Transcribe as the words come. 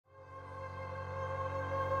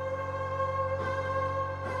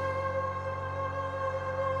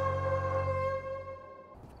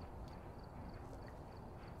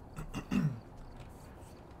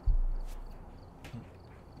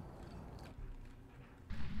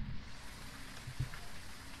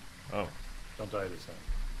Oh. Don't die this time.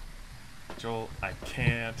 Joel, I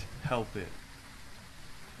can't help it.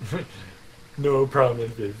 No problem,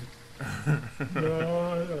 baby.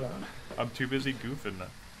 No. I'm too busy goofing now.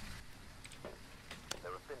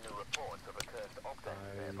 There have been no reports of a cursed object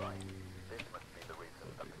nearby. This must be the reason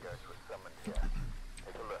that the ghost was summoned here.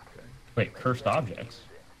 Take a look. Wait, cursed objects?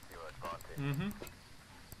 Mm-hmm.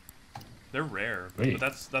 They're rare, Wait.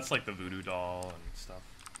 but that's like the voodoo doll and stuff.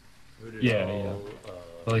 Voodoo Yeah, doll, yeah.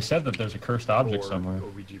 Well, they said that there's a cursed object somewhere.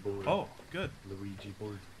 Ouija board. Oh, good. Luigi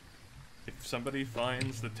board. If somebody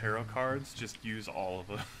finds the tarot cards, just use all of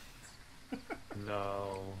them.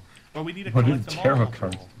 No. Well, we need to What collect is them tarot all.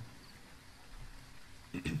 cards?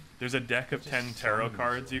 There's a deck of 10 tarot summon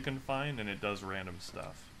cards them. you can find, and it does random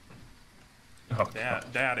stuff. Oh,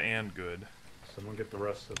 Bad and good. Someone get the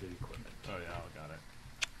rest of the equipment. Oh yeah, I got it.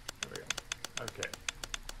 There we go. Okay.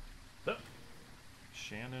 So,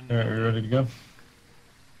 Shannon. Alright, we ready to go?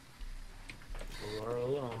 we are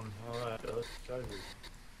alone. Alright, let's try this.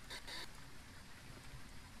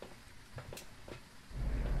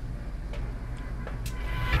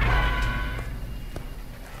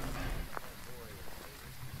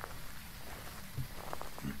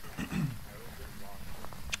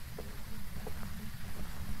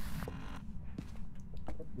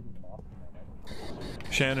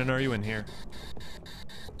 Shannon, are you in here?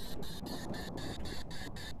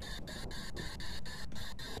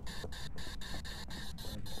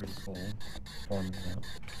 Pretty cool. Fun, yeah.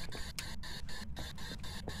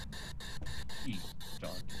 Eat,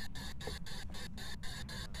 John. Is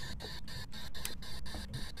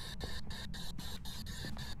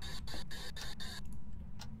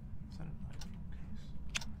that an iPhone case?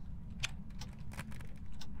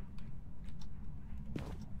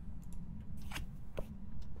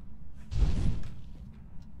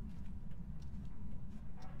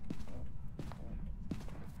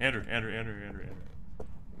 Andrew.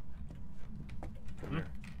 Come here.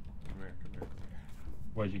 Come here.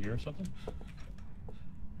 What, did you hear something?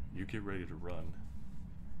 You get ready to run.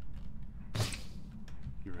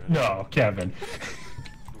 You ready? No, Kevin.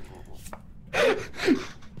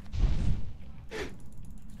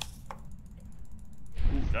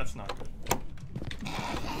 Ooh, that's not good.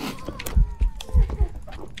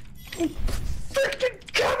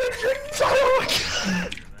 Freaking Kevin, you son of a...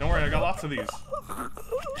 Don't worry, I got lots of these.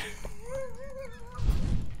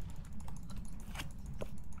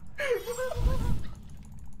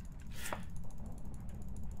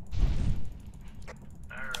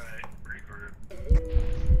 Alright, regroup.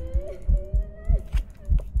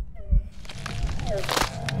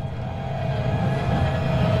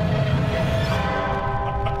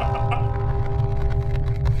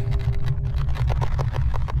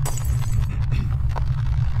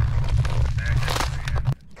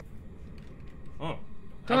 Oh.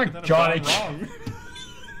 How could that have Johnny. gone wrong?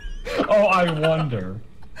 Oh, I wonder.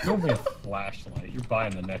 You'll be a flashlight. You're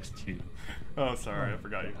buying the next two. Oh, sorry, I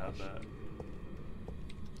forgot you had that.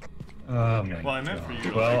 Oh my Well, I meant God. for you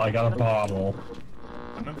to, Well, like- I got a bottle.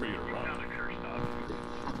 I meant for you to run.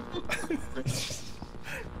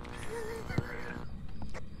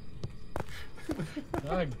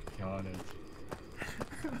 I got it.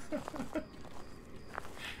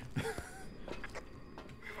 We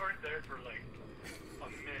weren't there for like a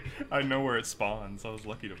minute. I know where it spawns. I was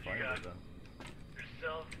lucky to find got it then.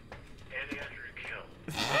 Yourself and Andrew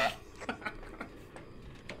killed.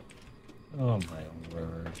 Oh my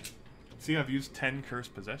word. See, I've used 10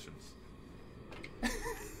 cursed possessions.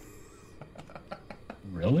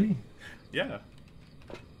 Really? Yeah.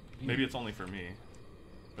 Maybe it's only for me.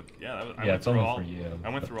 But yeah, that was, I Yeah, went it's through only all, for you, I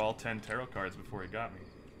went but- through all 10 tarot cards before he got me.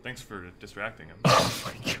 Thanks for distracting him. Oh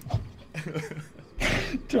my God.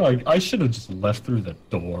 Doug, I should have just left through the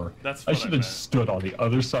door. That's I what I should have meant. stood on the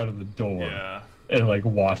other side of the door Yeah. and like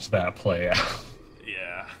watched that play out.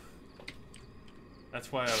 Yeah.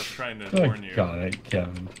 That's why I was trying to Oh, warn you. got it,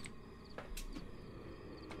 Kevin.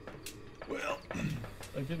 Well.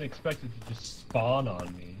 I didn't expect it to just spawn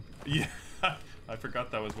on me. Yeah. I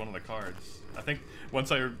forgot that was one of the cards. I think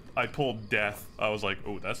once I pulled death, I was like,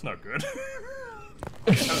 oh, that's not good.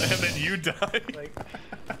 and then you died. Like,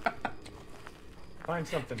 find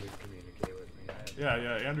something to communicate with me. Yeah,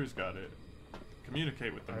 Andrew's got it.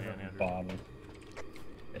 Communicate with the I man, have a Andrew. bottle.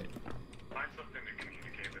 Find something to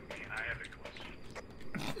communicate with me. I have a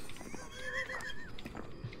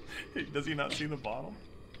question. Does he not see the bottle?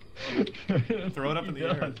 Throw it up in the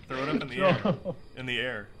air. Throw it up in the air. In the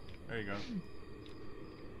air. There you go.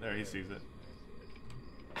 There, he sees it.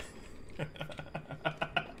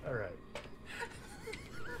 Alright.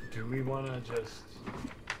 Do we want to just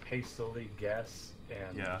hastily guess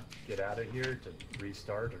and get out of here to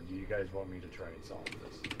restart, or do you guys want me to try and solve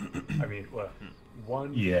this? I mean, well,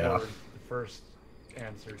 one for the first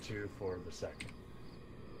answer, two for the second.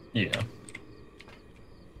 Yeah.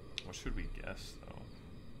 What should we guess, though?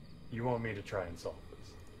 You want me to try and solve this?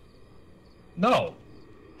 No.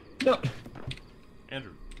 No.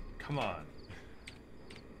 Andrew, come on.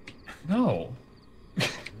 No.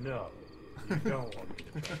 No. You don't want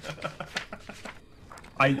me to try.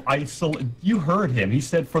 You heard him. He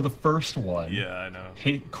said for the first one. Yeah, I know.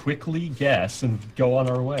 Hey, quickly guess and go on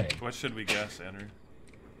our way. What should we guess, Andrew?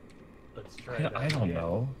 Let's try that I don't again.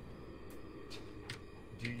 know.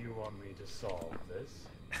 Do you want me to solve this?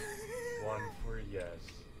 One for yes,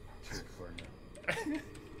 two for no.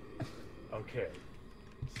 Okay,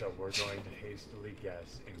 so we're going to hastily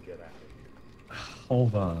guess and get out of here.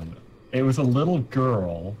 Hold on. It was a little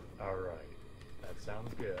girl. Alright, that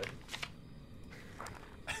sounds good.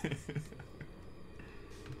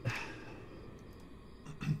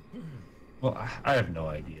 Well, I have no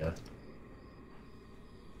idea.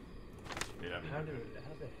 Yeah. How the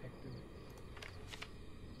heck did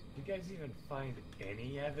you guys even find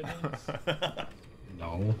any evidence?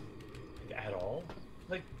 No. At all?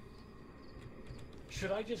 Like,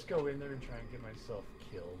 should I just go in there and try and get myself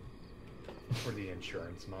killed for the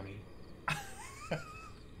insurance money?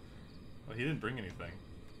 Well, he didn't bring anything.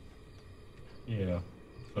 Yeah.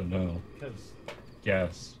 So no. Because,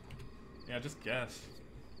 Guess. Yeah, just guess.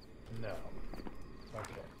 no.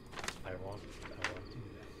 Okay. I won't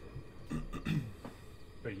do that.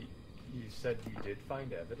 But you said you did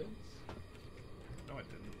find evidence? No, I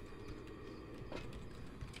didn't.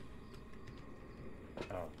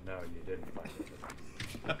 Oh, no, you didn't find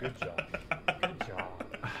evidence. Good job. Good job.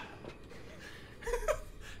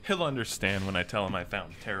 He'll understand when I tell him I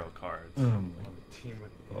found tarot cards. On the team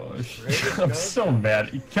with I'm so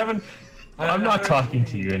mad. Kevin, I'm not talking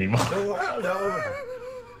to you anymore.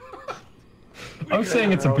 I'm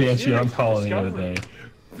saying it's a banshee. I'm calling it a day.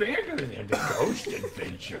 Bigger than the Ghost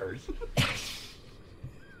Adventures.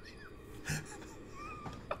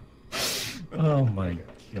 Oh my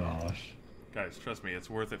gosh. Guys, trust me, it's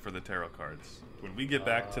worth it for the tarot cards. When we get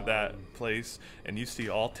back to that place and you see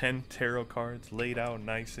all 10 tarot cards laid out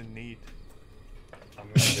nice and neat. I'm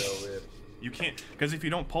gonna go with You can't, because if you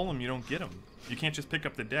don't pull them, you don't get them. You can't just pick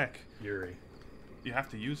up the deck. Yuri. You have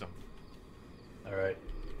to use them. Alright,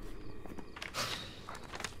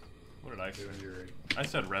 What did I say? doing Yuri. I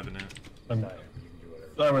said Revenant. You can do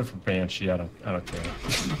whatever. I went for banshee. I don't care.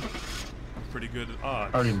 Pretty good I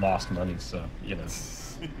odds. already lost money, so you know.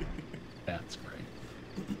 That's great.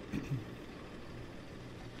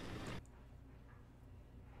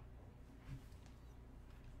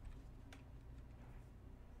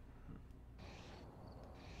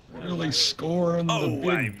 Really scoring the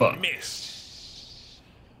big bucks. Missed.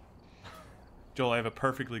 Joel, I have a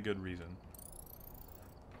perfectly good reason.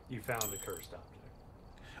 You found a cursed object.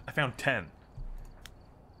 I found 10.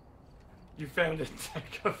 You found a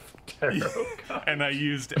deck of tarot cards. And I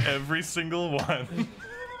used every single one.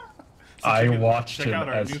 I watched check him out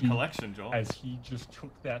our as new he collection, Joel. as he just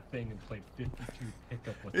took that thing and played 52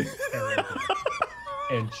 pickup with his tarot deck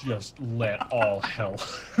and just let all hell.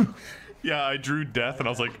 Yeah, I drew death and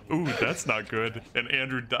I was like, ooh, that's not good. And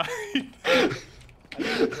Andrew died. I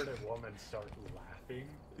heard a woman start laughing.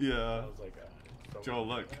 Yeah. I was like, Joel,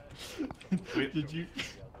 look. Wait, Did you?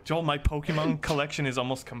 Joel, my Pokemon collection is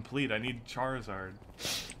almost complete. I need Charizard.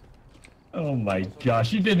 Oh my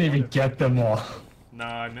gosh! You didn't even get them all. Nah,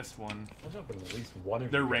 I missed one. I was hoping at least one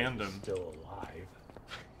of They're you guys random. was still alive.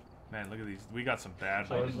 Man, look at these. We got some bad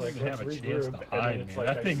So I ones. was like, even let's have a chance regroup, to and then hide, it's man.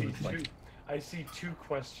 like, That thing was like- I see two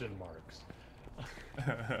question marks.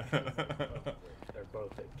 They're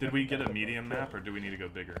both at Did we get a medium map or do we need to go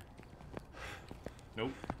bigger?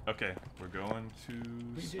 Nope. Okay, we're going to.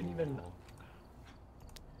 We didn't even.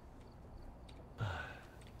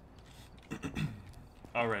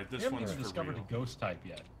 All right, this We haven't one's even for discovered real. a ghost type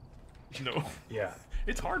yet. No, Yeah.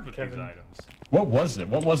 it's hard with Kevin. these items. What was it?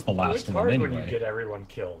 What was the It's last one hard when anyway? you get everyone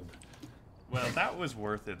killed. Well, that was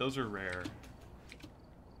worth it. Those are rare.